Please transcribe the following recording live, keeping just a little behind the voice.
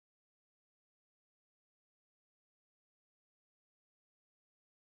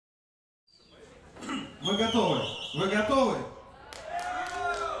Вы готовы? Вы готовы?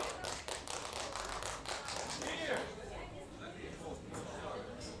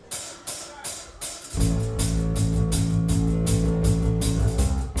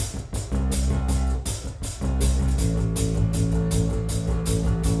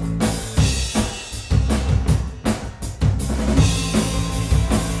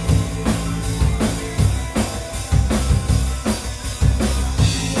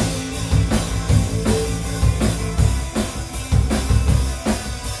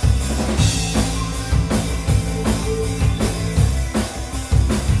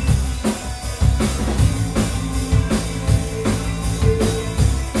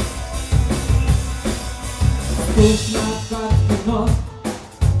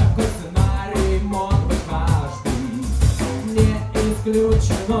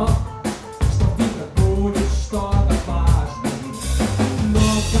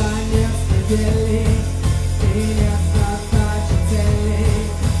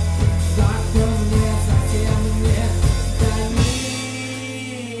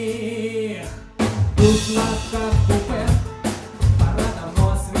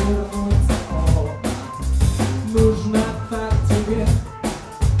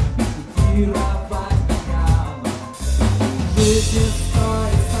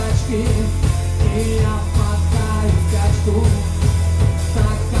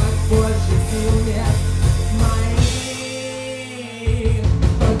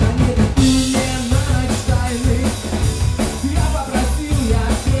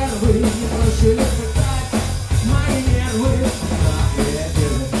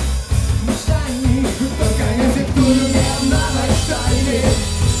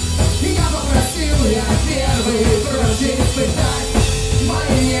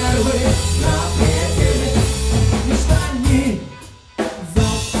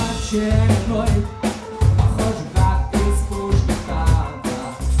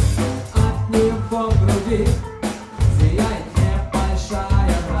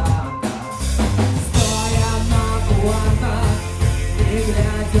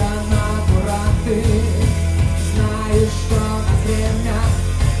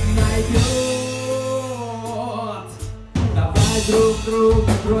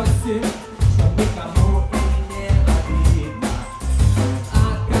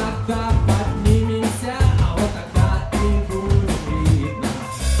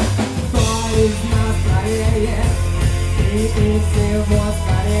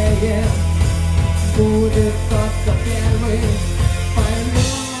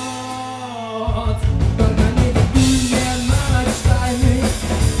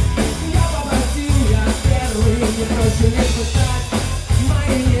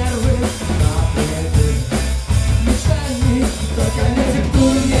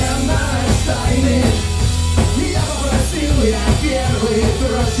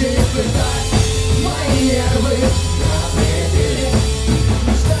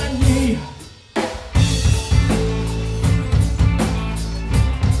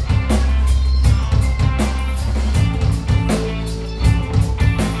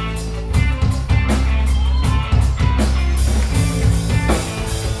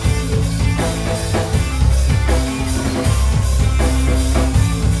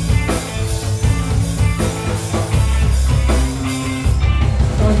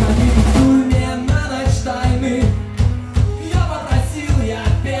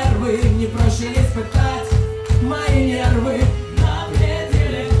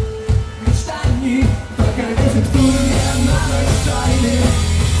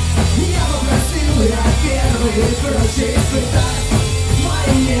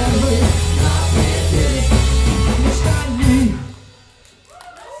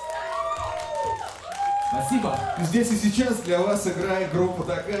 Здесь и сейчас для вас играет группа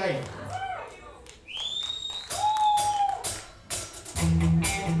TOKAY.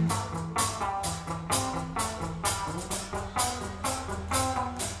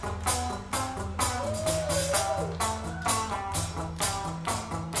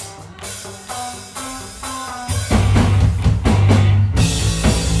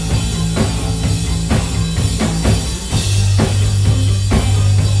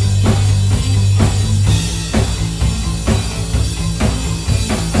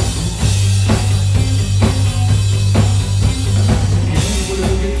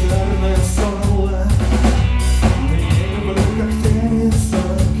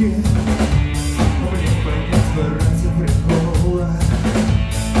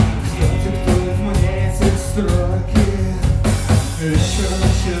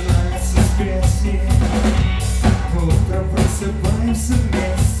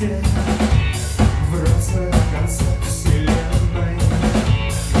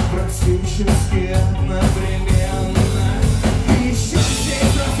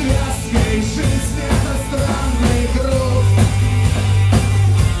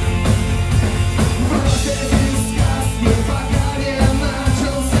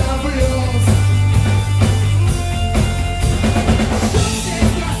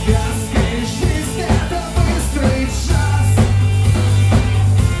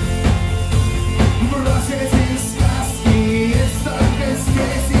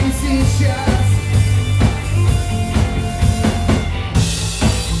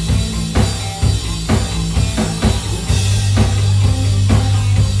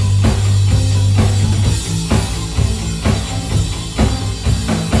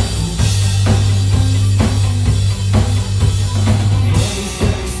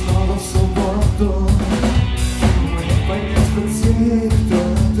 темноту. Мне понять, где и кто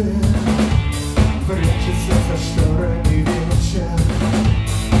ты. Прячется за шторами вечер.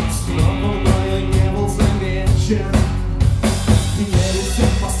 Снова мною не был замечен. Не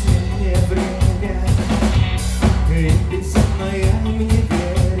везет последнее время. И безумно я им не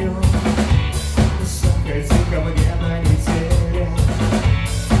верю. Заходи ко мне на неделе.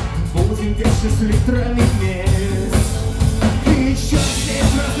 Будем вечно с литрами вместе. И чё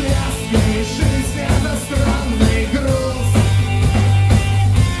здесь развязка, и жизнь это странный груз.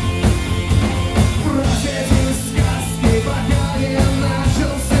 Брось эти сказки, пока не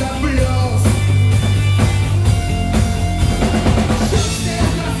начался блюз. Чё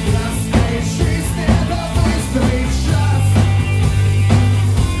здесь развязка, и жизнь это быстрый час.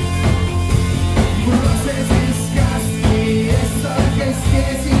 Брось эти сказки, есть только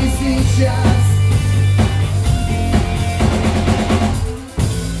здесь и сейчас.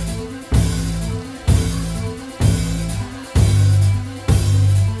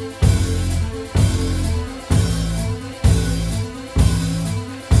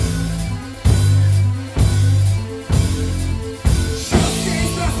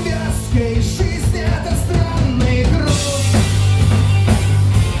 Жизнь это странный груз.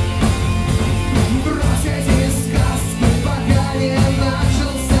 Брось эти сказки, пока не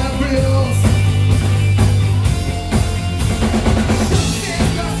начался блюз. Жизнь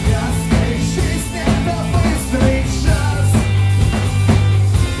это связка, и жизнь это быстрый час.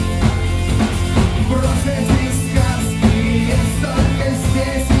 Брось эти сказки, есть только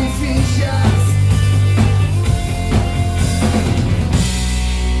здесь и сейчас.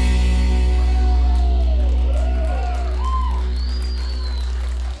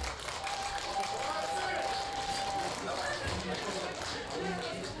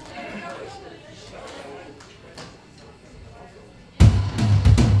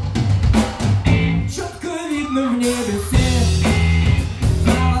 Четко видно в небе все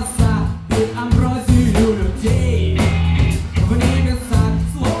голоса и амброзию людей. В небесах,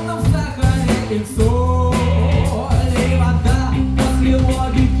 словно в сахаре и в соли вода. После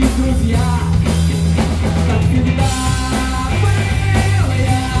логики, друзья, как всегда был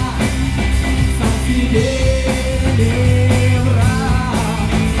я сам себе не враг.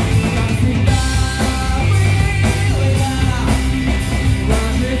 Как всегда был я в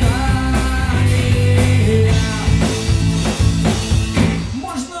ожидании.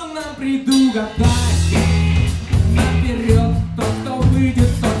 Можно нам предугадать наперед, тот, кто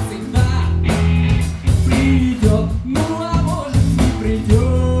выйдет, тот всегда придет. Ну а может не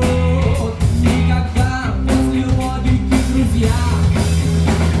придет никогда. После логики, друзья,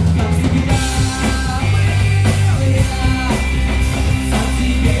 как всегда был я сам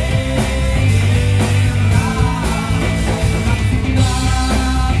себе не враг. Как всегда был я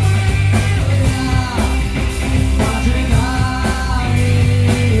в ожидании.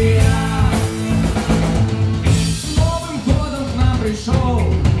 С Новым годом к нам пришел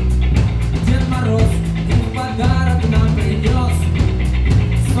Дед Мороз и в подарок нам принес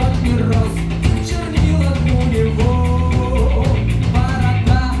сотни роз и чернил от у него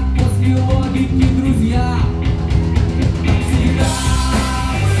борода. После логики, друзья, как всегда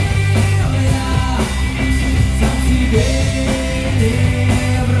был я сам себе не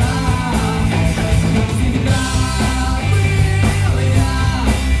враг. Как всегда был я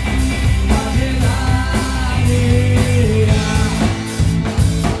в ожидании.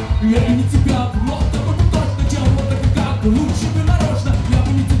 Я бы не тебя, но тобой бы точно, чем вот так и как, лучше бы нарочно. Я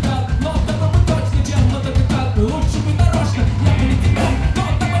бы не тебя, но тобой бы точно, чем вот так и как, лучше бы нарочно. Я бы не тебя, но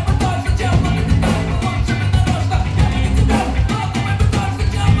тобой бы точно, чем вот так и как, лучше бы нарочно. Я бы не тебя, но тобой бы точно,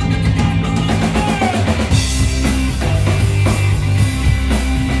 чем вот так и как, лучше бы нарочно.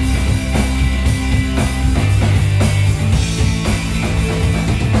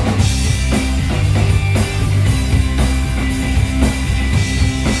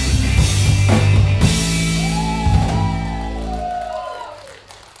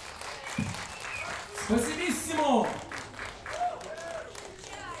 Спасибиссимо!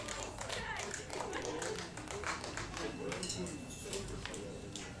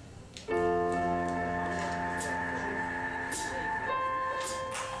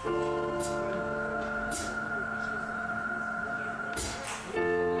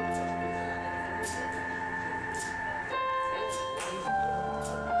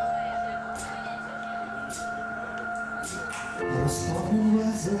 Расплавлен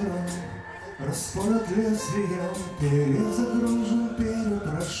лазером, распорот лезвием, перезагружен,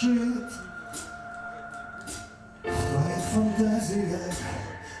 перепрошит. В твоих фантазиях,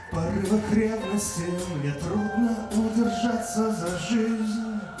 порывах ревности мне трудно удержаться за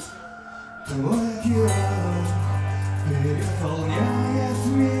жизнь. Твой океан переполняет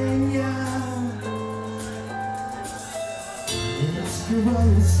меня. И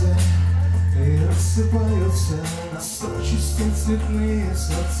раскрываются, и рассыпаются на 100 частей цветные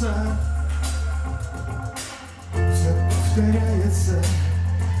сердца. Все повторяется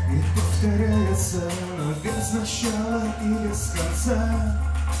и повторяется, но без начала и без конца.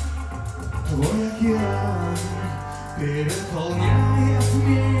 Твой океан переполняет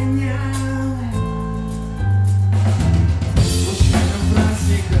меня. Случайным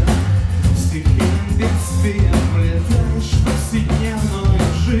праздником, стихийным бедствием влетаешь в повседневную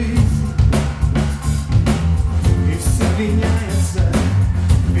жизнь. И все меняется,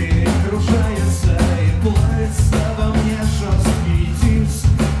 перегружается и плавится во мне жесткий диск.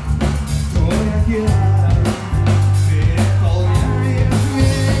 Твой океан переполняет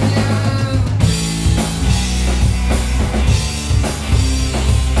меня.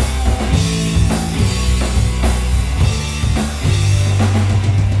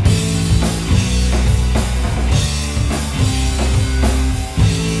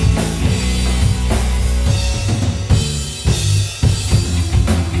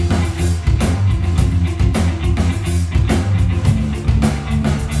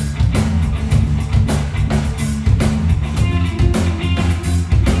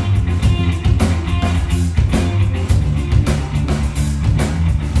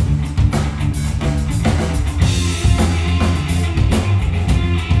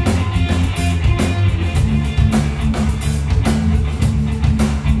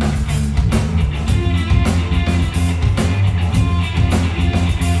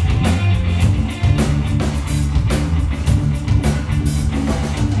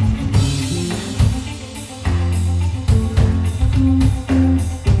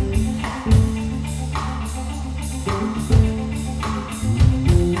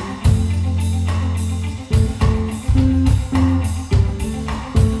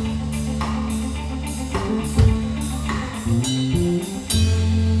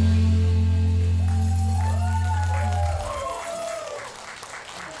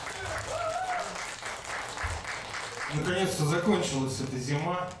 Наконец-то закончилась эта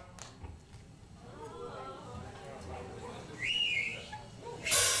зима.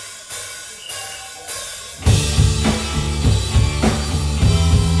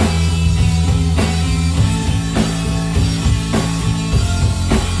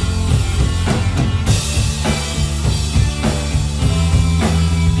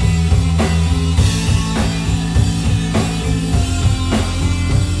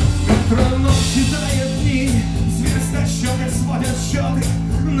 Метроном считает дни, звездочеты сводят счеты,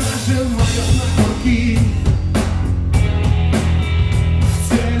 нажимают на курки. В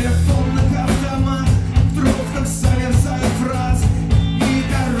телефонных автоматах в трубках зависают фразы и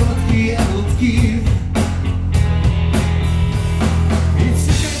короткие гудки. И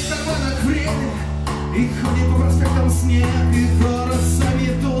тикает в карманах время, и ходит по проспектам снег, и город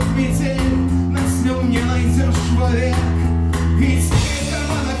заметут метель, нас в нем не найдешь вовек. И тикает в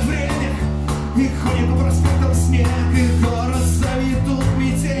карманах время, и ходит по проспектам снег, и город заметут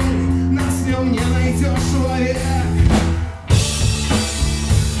метель, нас в нем не найдешь вовек.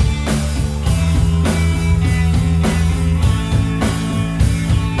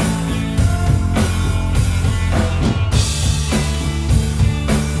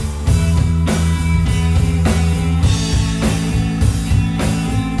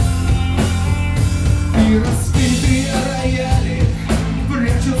 И разбитые рояли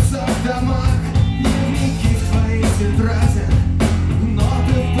прячутся в домах, дневники в твоих тетрадях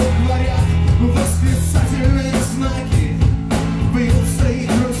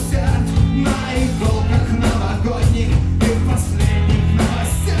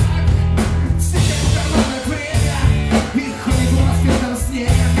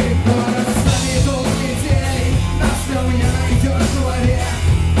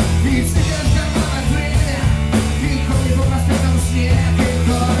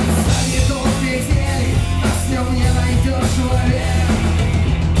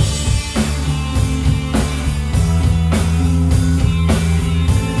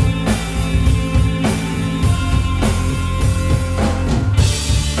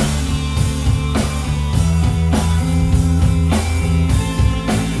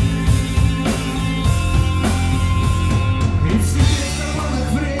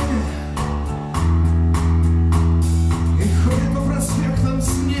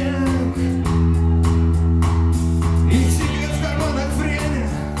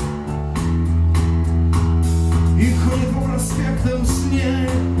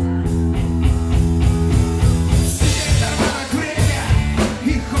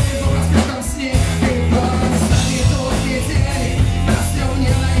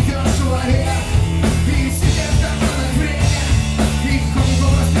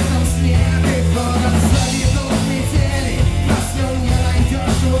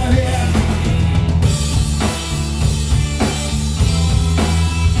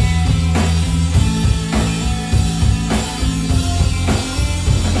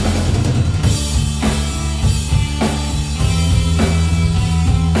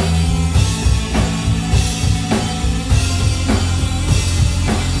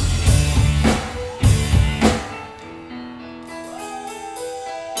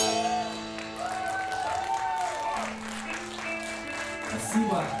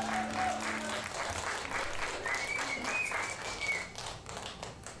Спасибо.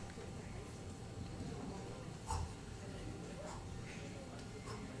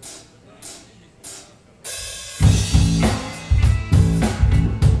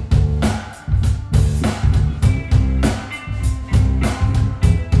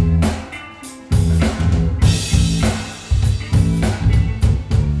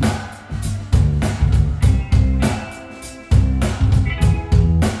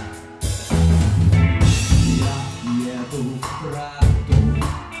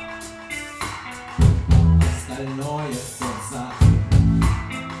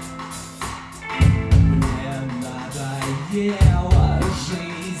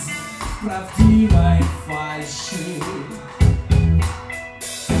 Правдивой фальши.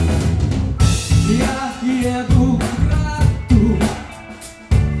 Я еду к брату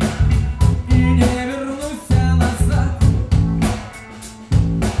и не вернусь назад.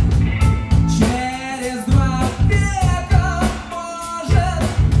 Через 2 века, может,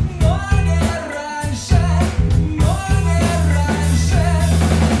 но не раньше, но не раньше.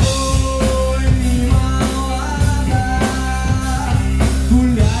 Ой, не молода,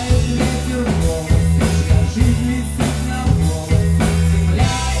 гуляет ветер в волосы, жизнь висит на волосе,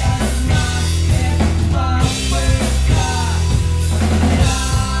 цепляя нас всех попытка. Я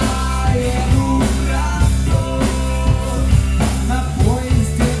еду в Ростов на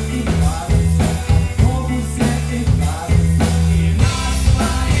поезде и парусе, автобусе и карусе, и на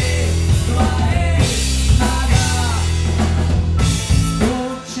своих ногах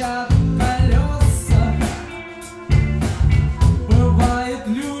стучат колеса. Бывает,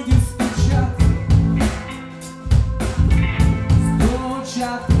 люди стучат,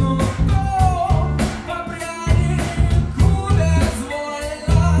 кнутом по прянику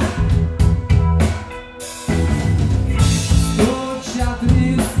безвольно. Стучат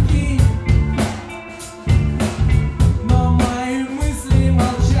виски, но мои мысли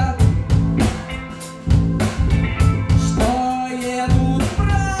молчат, что едут в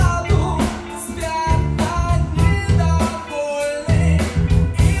Праду, спят одни довольны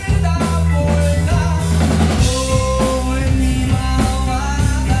и довольно. Ой, не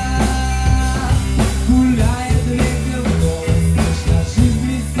молода, гуляет ветер в голосе, вся жизнь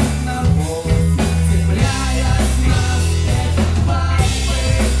висит на волосе, цепляясь на всех попытках.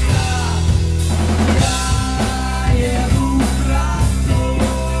 Я еду в Ростов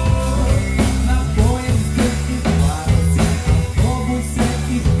на поезде и парусе, автобусе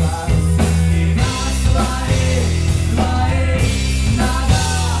и карусе, и на своих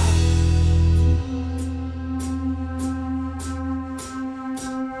ногах.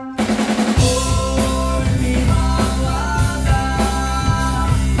 Ой, не молода,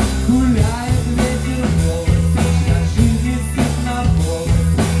 гуляет ветер в волосе, вся жизнь висит на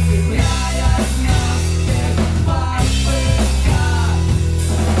волосе, цепляясь на всех попытках.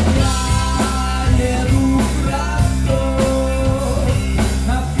 Я еду в Ростов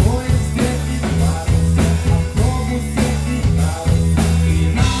на поезде и парусе, автобусе и карусе,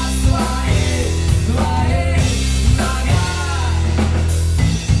 и на своих ногах.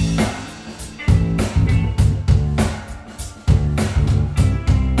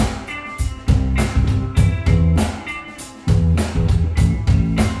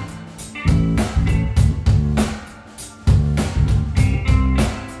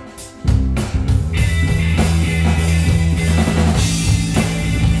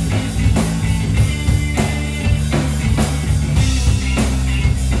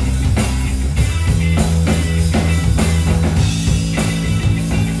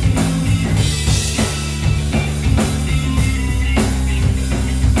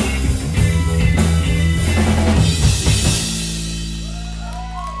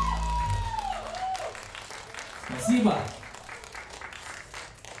 Спасибо.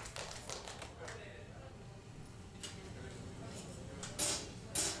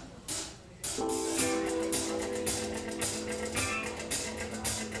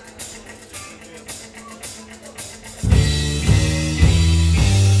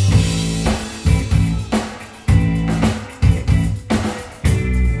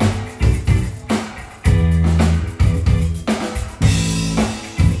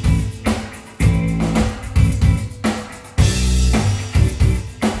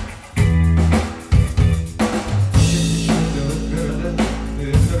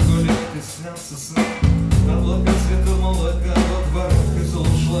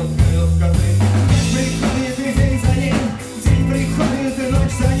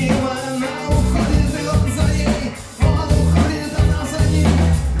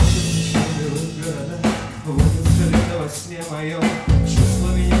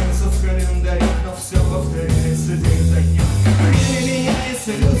 Чувствами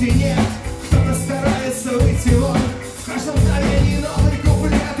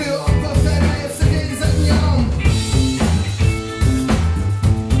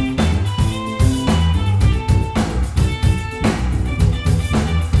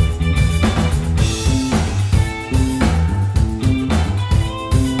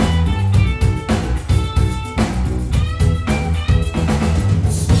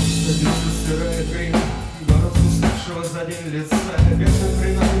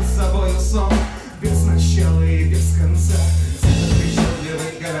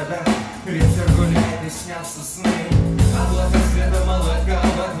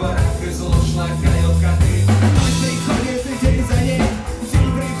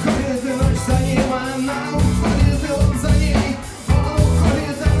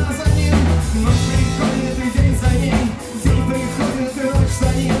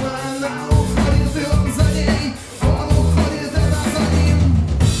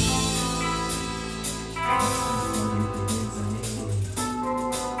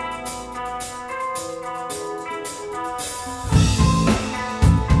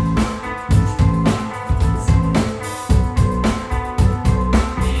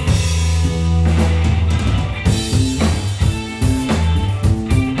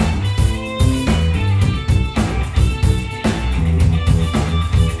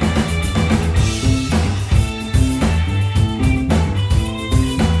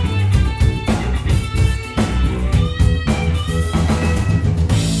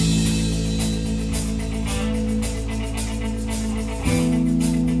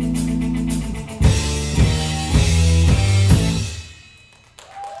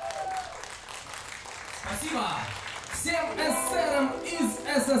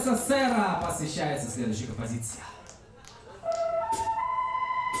следующая композиция.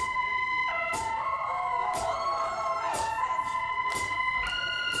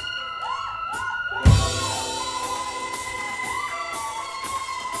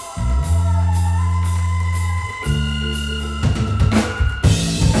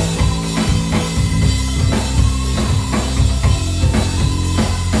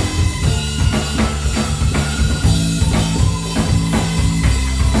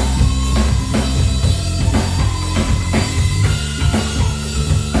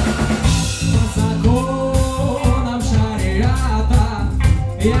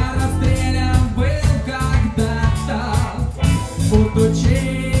 Я расстрелян был когда-то,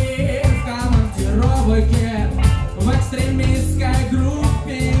 будучи в командировке в экстремистской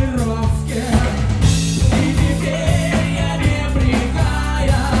группировке. И теперь я не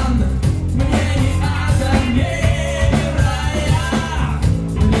прикаян, мне ни ада, ни рая.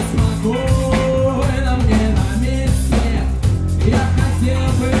 Неспокойно мне на месте, я хотел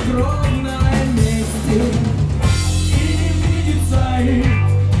бы кровной мести. И не видится им.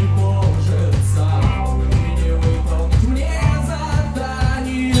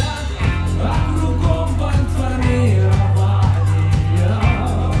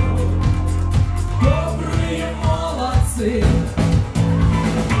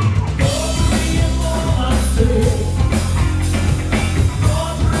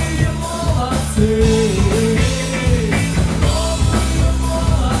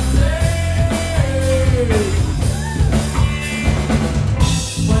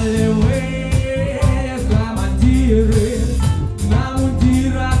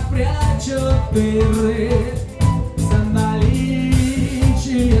 За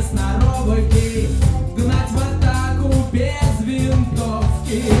наличие сноровки гнать в атаку без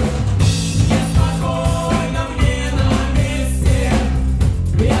винтовки. Неспокойно мне на месте,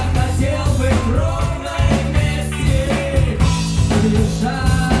 я хотел бы кровной мести.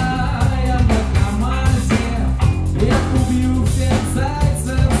 Приезжая в КамАЗе, я убью всех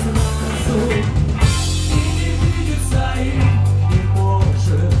зайцев сразу. И не видится им, не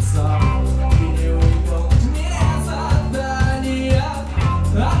может сам.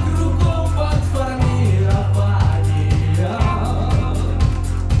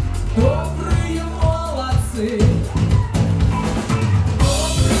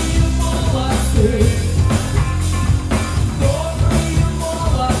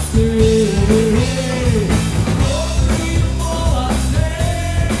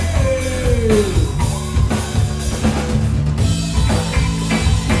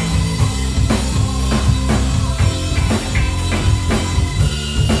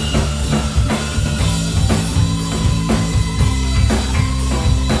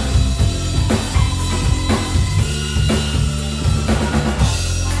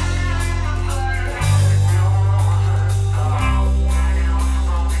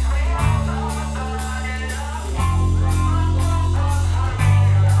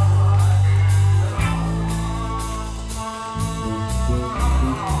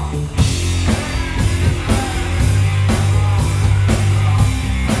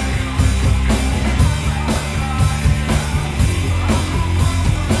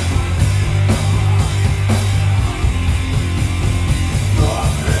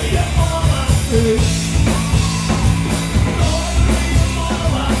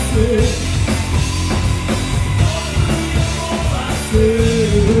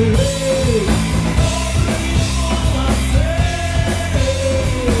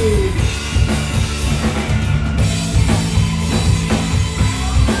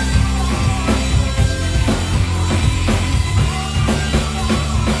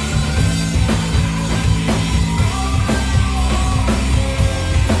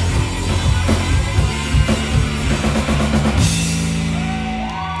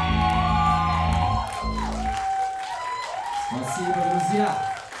 Спасибо, друзья.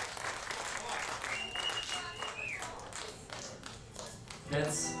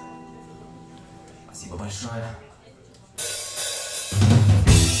 Спасибо большое.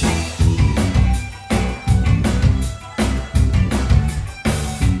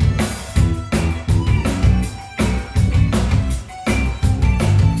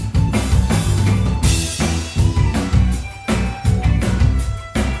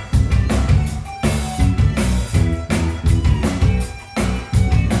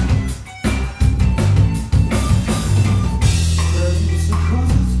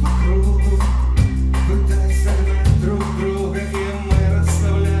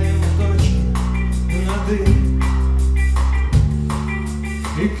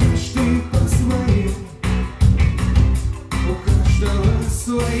 И каждый по своим, у каждого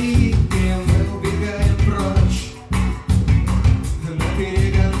свои, и мы убегаем.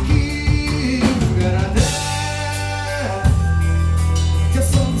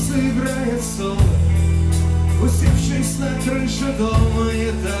 дома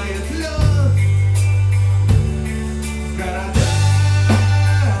и тает лед. В города,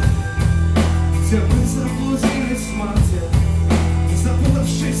 где мы заблудились в марте,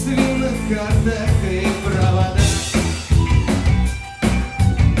 запутавшись в длинных картах и проводах.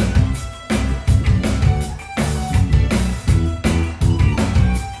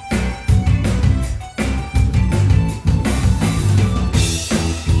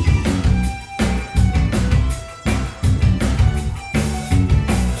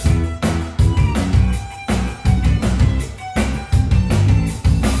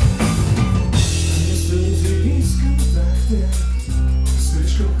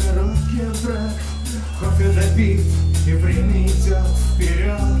 И время идет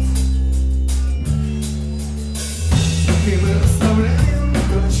вперед, и мы расставляем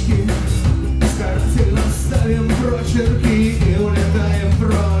точки, старательно ставим прочерки и улетаем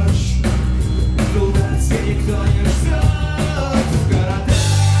прочь, туда, где никто не ждет. В города,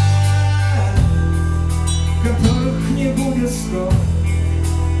 которых не будет скоро,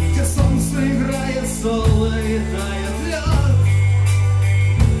 где солнце играет соло и тает лед.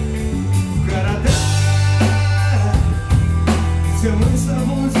 В города, где мы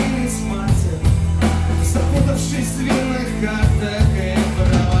заблудились в марте, запутавшись в длинных картах и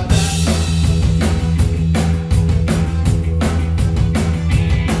проводах.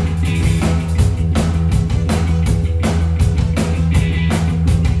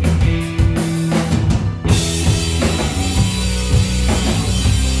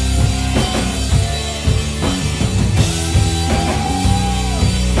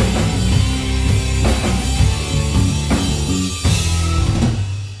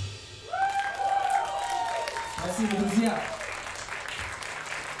 Спасибо, друзья.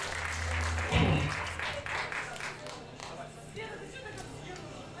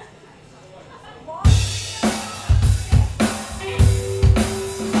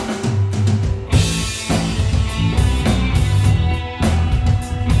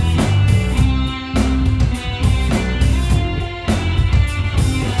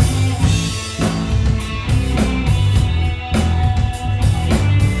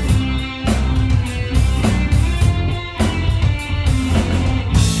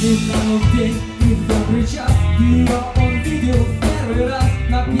 В день и в добрый час ее он видел первый раз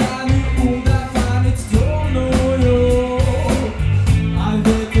на пьяный утро память темную. А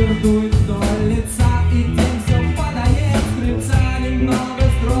ветер дует вдоль лица, и день все падает с крыльца, немного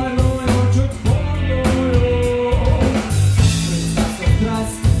стройную, чуть полную. Представься,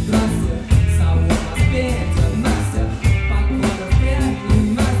 здрасте, здрасте, зовут вас Петя, Настя, погода в пятни,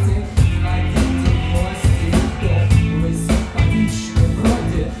 Насте, ходите в гости в дом, вы симпатичны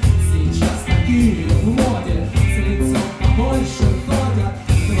вроде. Сейчас такие в моде, с лицом побольше ходят,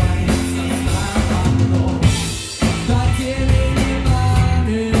 творится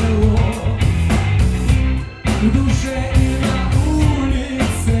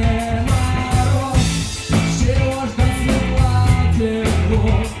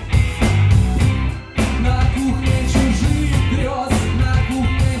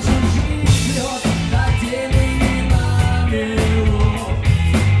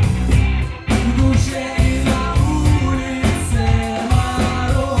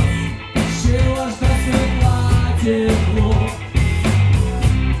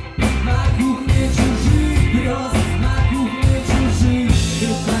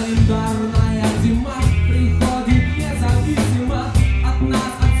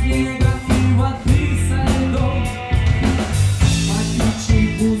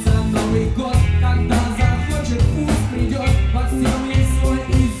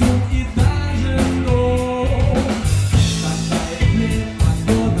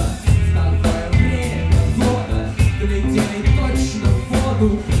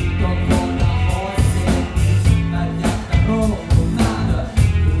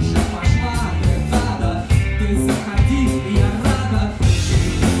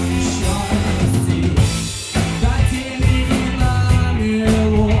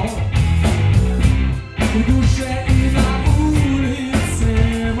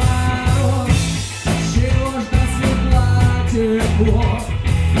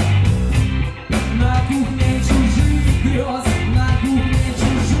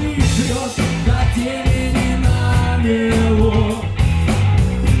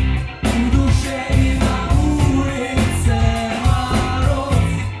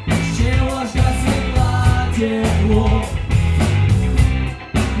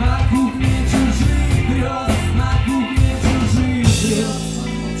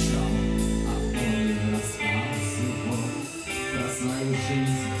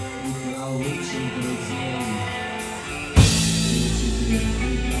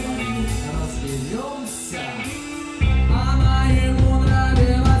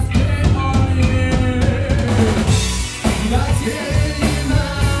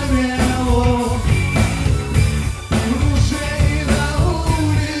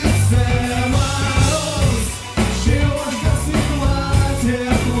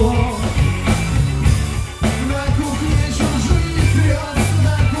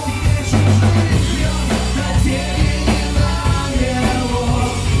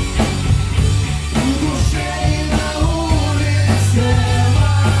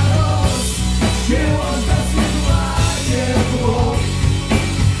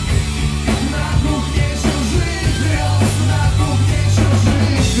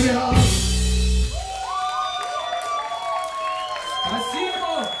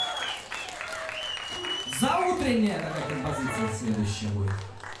Весенняя такая композиция следующая будет.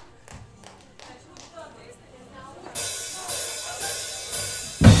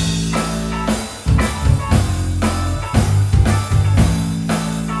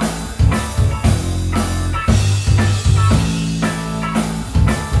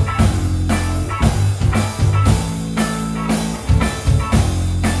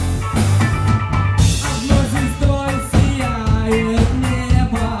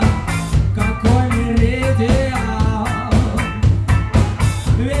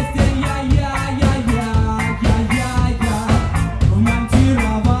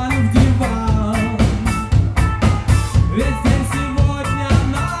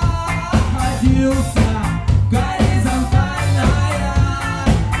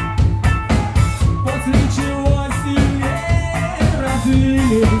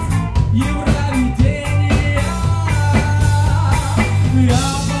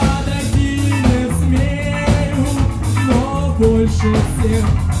 Больше всех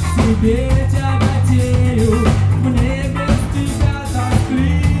тебе тяготею, мне без тебя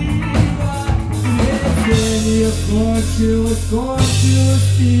тоскливо. Веселье кончилось, кончилось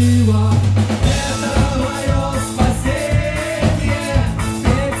пиво. Это мое спасение,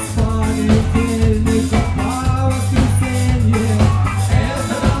 ведь с понедельника по воскресенье.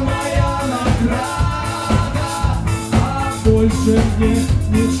 Это моя награда, а больше мне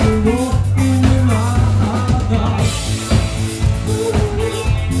ничего и не надо.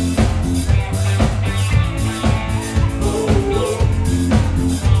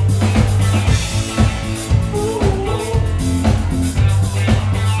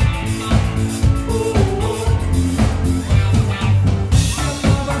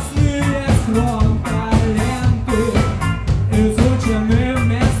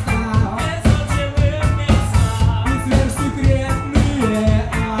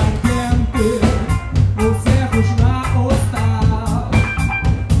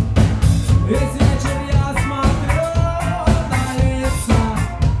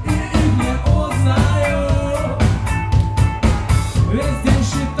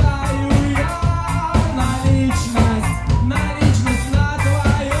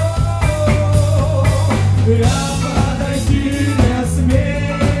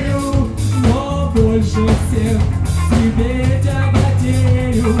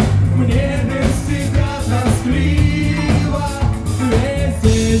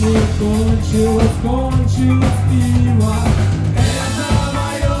 Кончилось пиво. Это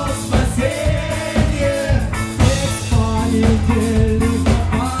мое спасение, без понедельника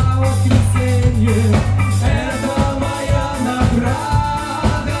по воскресенье. Это моя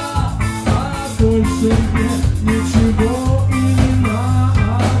награда, а больше мне ничего и не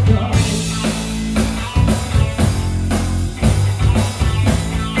надо.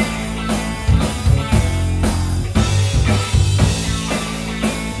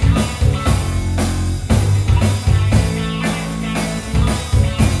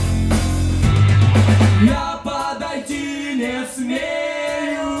 Я подойти не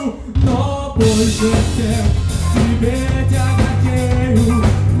смею, но больше всех тебе тяготею.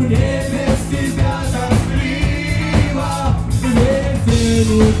 Мне без тебя тоскливо.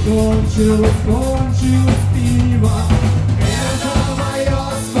 Веселье кончилось, кончилось пиво. Это мое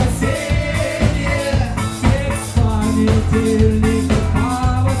спасение, без понедельника по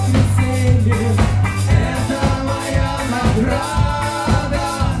воскресенье. Это моя награда,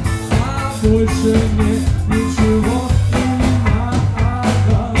 а больше мне ничего и не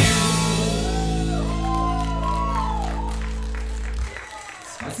надо.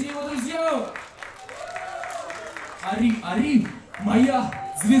 Спасибо, друзья! Ари, Ари, моя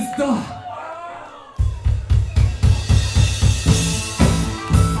звезда!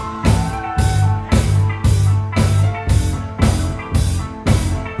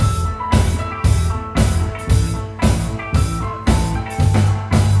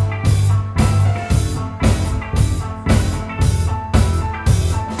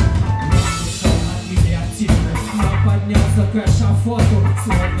 Поднялся к эшафоту,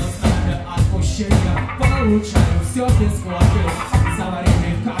 словно знамя отпущения. Получаю все бесплатно.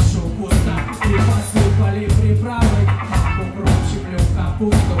 Заварили кашу вкусно и посыпали приправы. Папу щеплю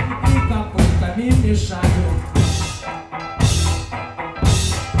капусту и капустами мешаю.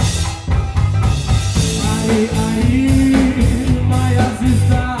 Ари, Ари, моя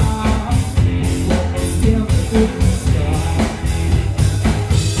звезда, условно стены унесла.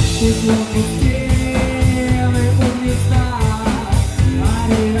 Условно стены унесла.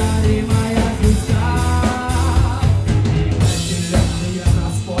 Ари, Ари, моя звезда. Разделенные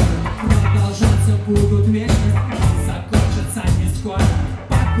распоры продолжаться будут вечность, закончатся не скоро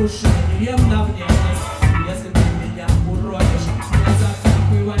покушением на внешность. Если ты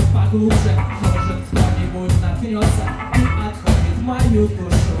глубже. Может, кто-нибудь наткнется и отходит в мою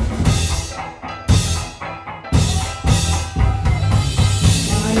душу.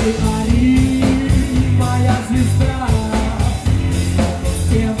 Ари, ари, моя звезда,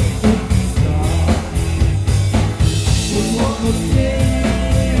 с кем ты звезда? Условно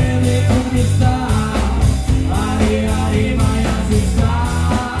стены у гнезда. Ари, ари, моя звезда.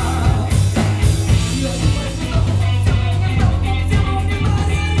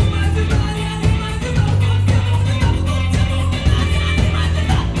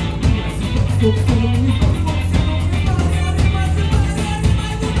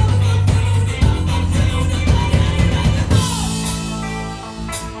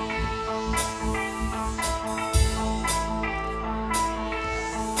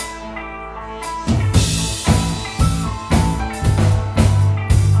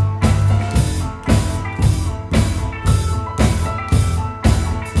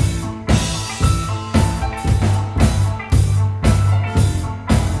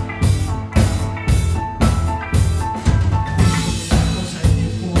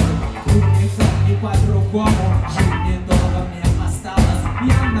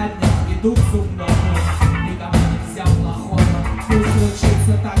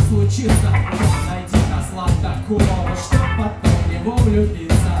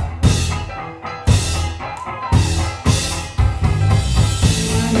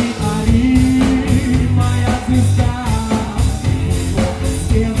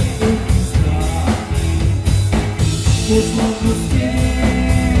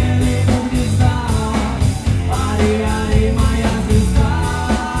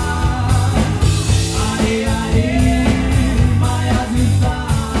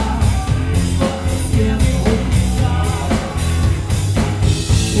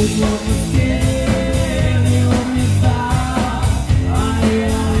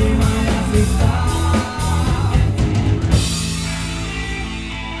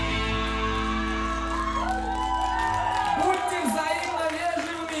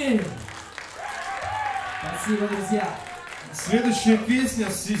 Спасибо, друзья. Следующая песня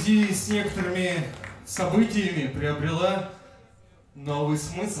в связи с некоторыми событиями приобрела новый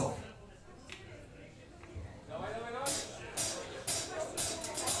смысл.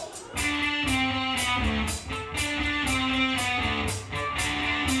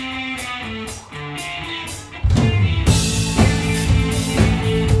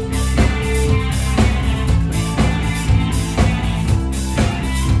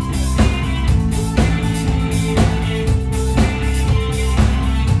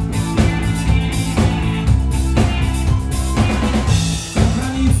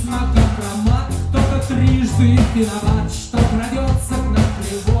 Виноват, что крадется к нам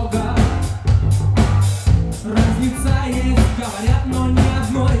тревога. Разница есть, говорят, но ни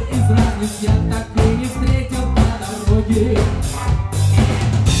одной из разниц я так и не встретил по дороге.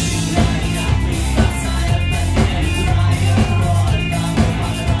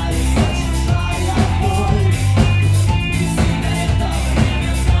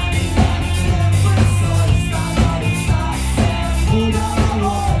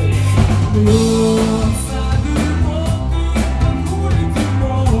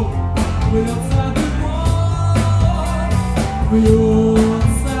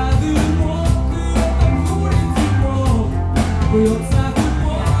 Бьется дымок, это курит дымок, бьется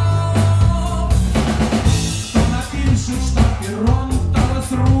дымок. Кто напишет, что пером, того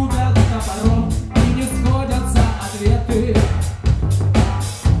срубят топором, и не сходятся ответы.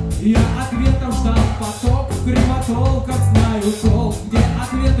 Я ответов ждал поток, кривотолков знаю толк, где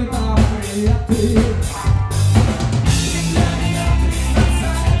ответы, там приветы.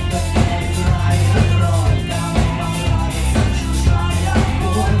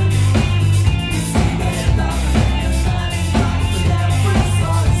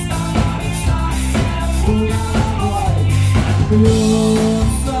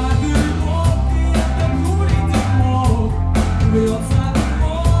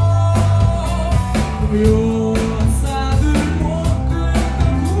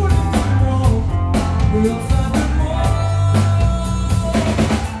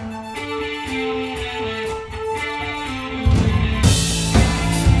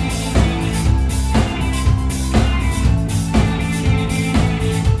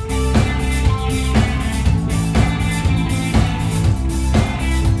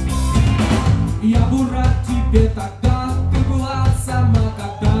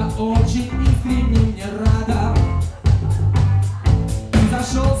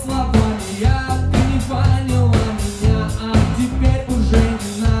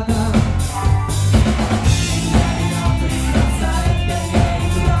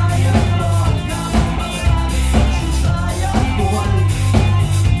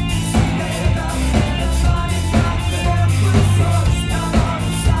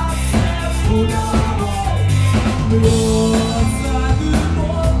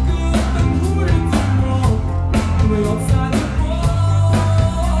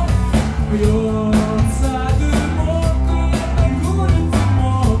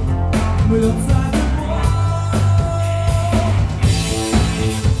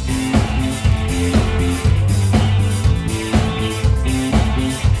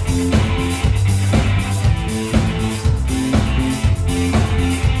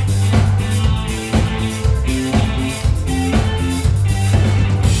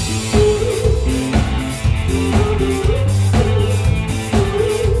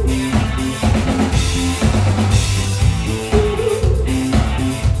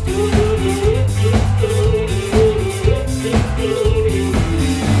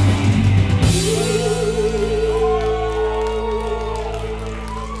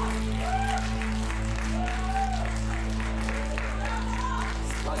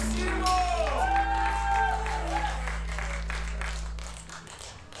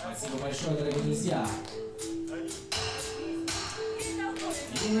 Спасибо большое, дорогие друзья.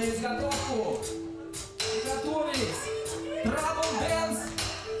 И на изготовку. Приготовились. Трабл дэнс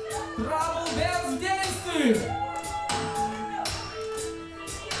в действии.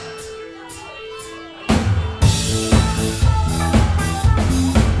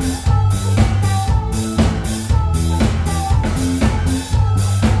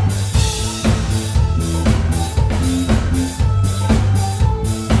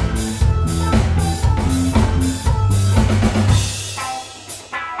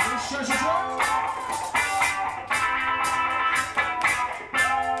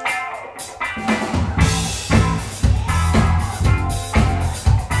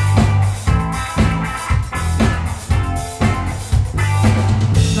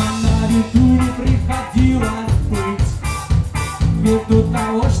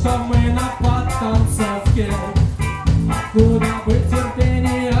 Куда бы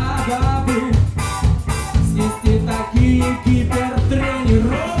терпение добыть, снести такие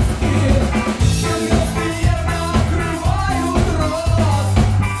гипертренировки. Звезды нервно открывают рот,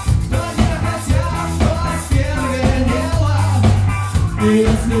 кто не хотят, что остервенело. И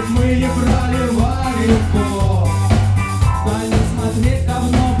если б мы не проливали пот, то не смотреть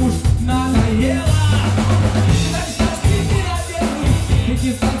давно уж надоело. Ты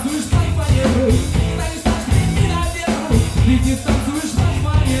не станцуешь под фанеру, ведь не станцуешь под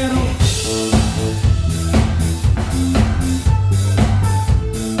фанеру.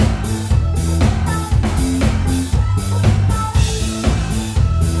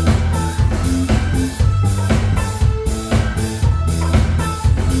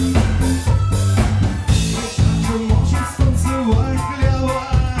 Мы можем станцевать для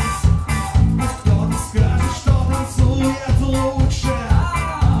вас. Пусть кто-то скажет, что танцует лучше.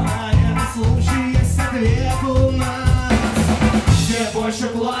 На этот случай есть ответ у нас. Где больше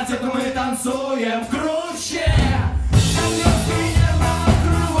платят, мы танцуем круче. Звезды нервно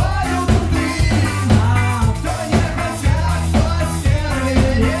открывают дым. Кто не хотят, кто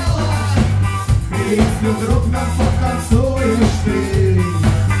остервенело. И если вдруг нам потанцуешь ты,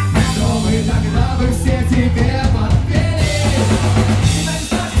 то мы тогда бы все тебе подпели. Никогда не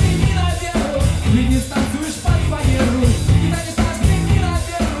стаж, прими на веру, ведь не станцуешь под фанеру. Никогда не стаж, прими на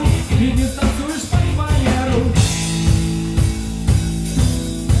веру, ведь не станцуешь под фанеру.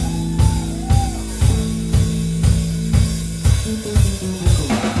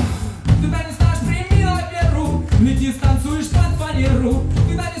 Никогда не стаж, прими на веру, ведь не станцуешь под фанеру.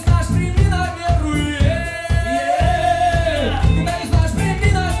 Никогда не стаж, прими на веру. Никогда не стаж, прими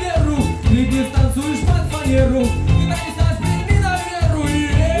на веру, ведь не станцуешь под фанеру. Никогда не стаж, прими на веру.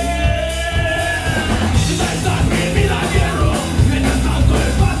 Никогда не стаж, прими на веру, ведь не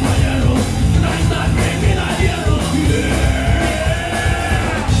станцуешь под фанеру. Никогда не стаж, прими на веру.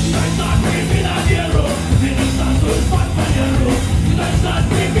 Никогда не стаж, прими на веру, ведь не станцуешь под фанеру. Никогда не стаж,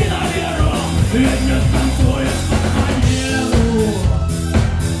 прими на веру, ведь не станцуешь под фанеру.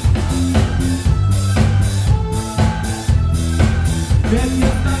 Ведь не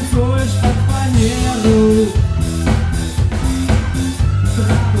танцуешь под фанеру.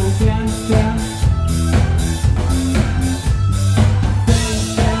 Трабл дэнс, дэнс. Дэнс,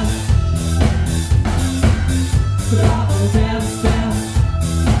 дэнс. Трабл дэнс, дэнс.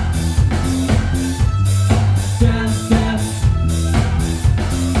 Дэнс, дэнс.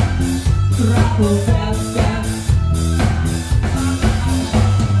 Трабл дэнс, дэнс.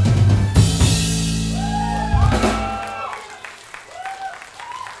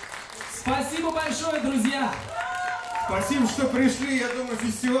 Спасибо большое, друзья! Спасибо, что пришли. Я думаю,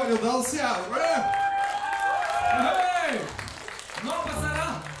 фестиваль удался. Ура! Эй! Ну,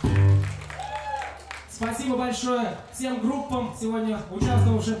 пацанам! Спасибо большое всем группам, сегодня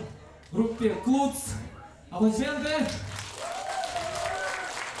участвовавшим в группе Cloods. Аплодисменты!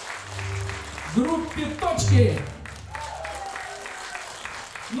 Группе «Точки».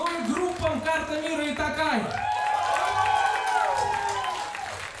 Ну и группам КартаМира и TOKAY.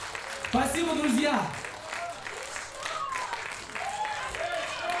 Спасибо, друзья.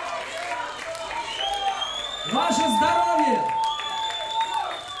 Ваше здоровье!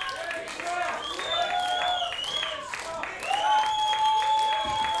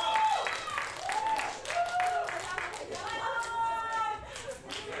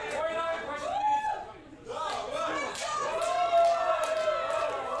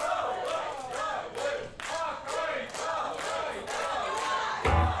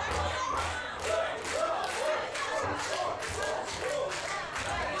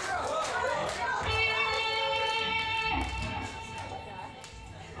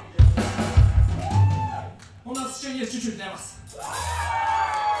 У нас еще есть чуть-чуть для вас.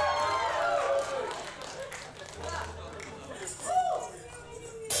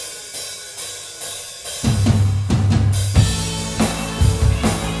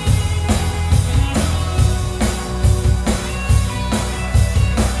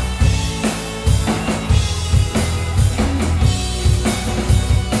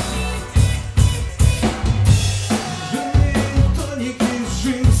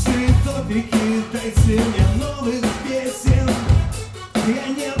 Дайте мне новых песен. Я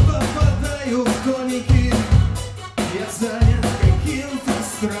не попадаю в тоники. Я занят каким-то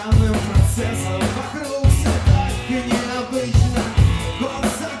странным процессом. Вокруг все так необычно. Год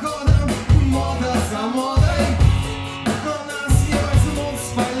за годом, мода за модой. Но нас не возьмут с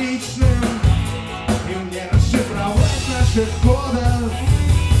поличным. И мне расшифровать наших кодов.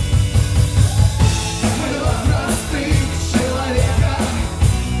 Мы два простых человека,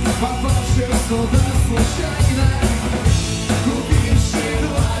 попавших сюда случайно, купившие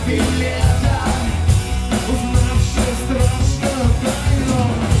два билета, узнавшие страшную тайну.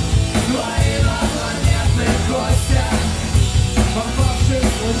 Два инопланетных гостя, попавших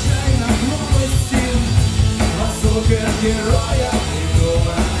случайно в новости, два супергероя,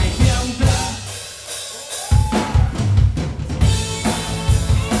 придуманных кем-то.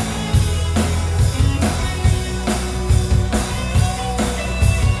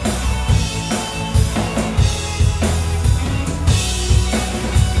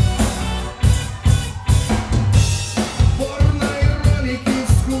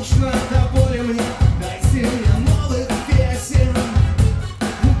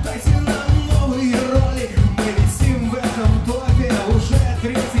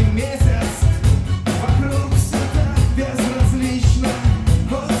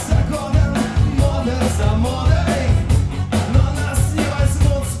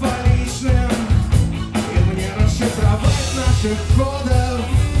 Кодов.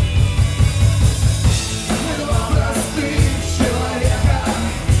 Мы два простых человека,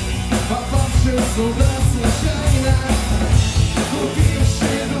 попавших сюда случайно,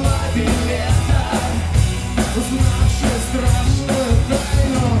 купившие два билета, узнавшие страшную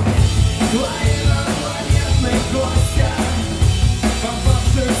тайну. Два инопланетных гостя,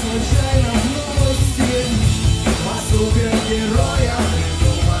 попавших случайно в новости, два супергероя,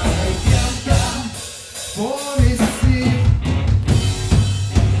 придуманных кем-то повести.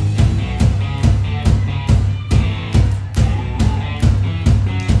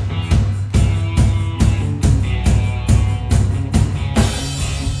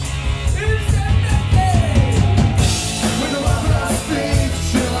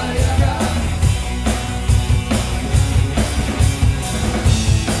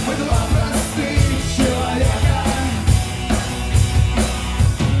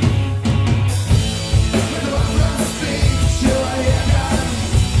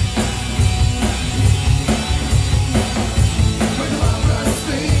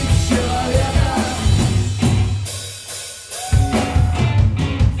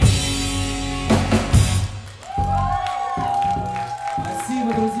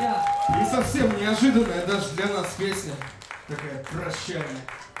 Спасибо, друзья. И совсем неожиданная даже для нас песня. Такая прощальная.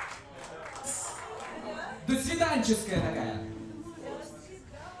 До свиданческая такая.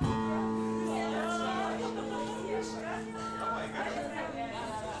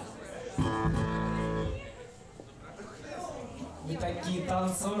 Вы такие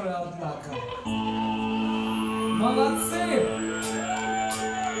танцоры, однако. Молодцы!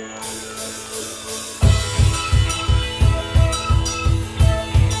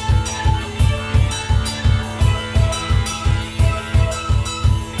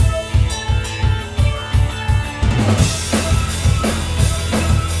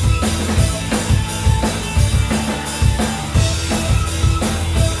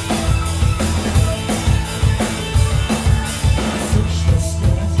 Все, что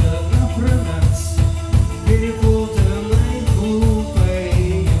сказано про нас, перепутано и глупо.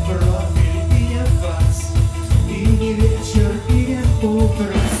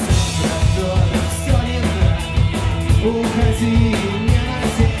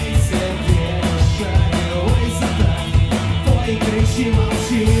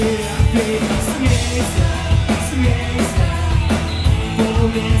 молчи, ты смейся, смейся.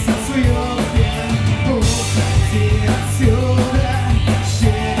 Полумесяц в юбке, уходи отсюда,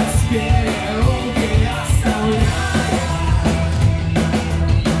 через переулки оставляя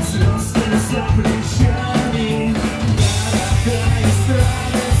звезды за плечами, города и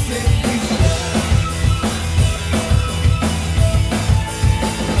страны встречая.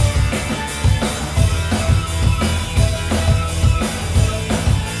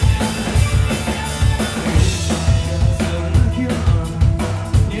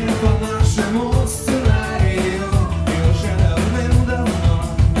 Не по нашему сценарию, и уже давным-давно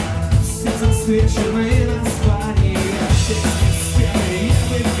все засвечены названия. Песни спелые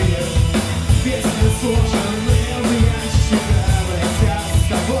в эфир, песни сложенные в ящиках, летят с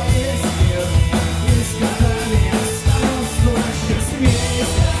тобой весь мир. И с годами осталось дольше.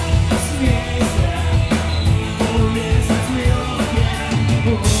 Смейся, смейся, полумесяц в юбке,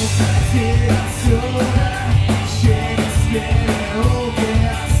 уходи отсюда, через переулки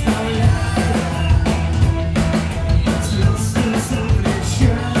оставляя звезды за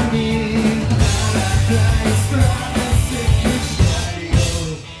плечами, города и страны с их печалью.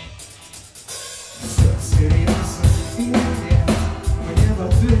 Все серьезно и нет, мне в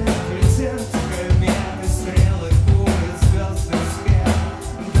ответ летят кометы, стрелы, пули, звезды, свет,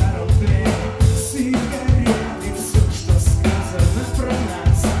 даром тлеет сигарет, и все, что сказано про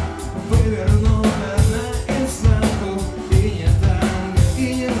нас, вывернуто наизнанку, и не танго, и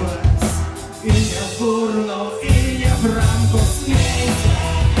не вальс, и не в бурну, и не в рамку. Смейся,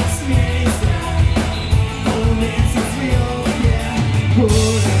 смейся, полумесяц в юбке,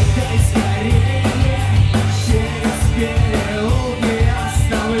 улетай скорее, через переулки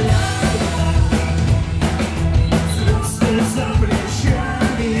оставляя звезды за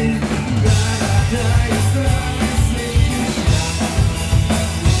плечами, города и страны с их печалями.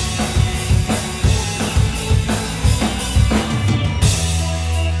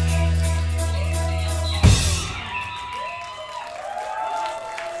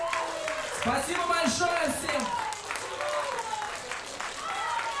 Спасибо большое всем!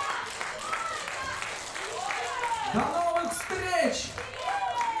 До новых встреч!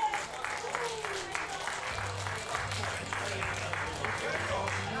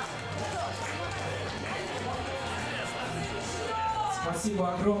 Спасибо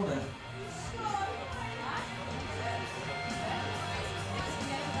огромное!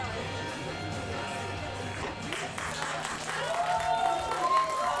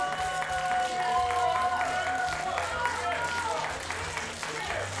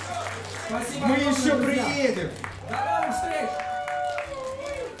 Спасибо Мы огромное, еще друзья. приедем. До новых встреч!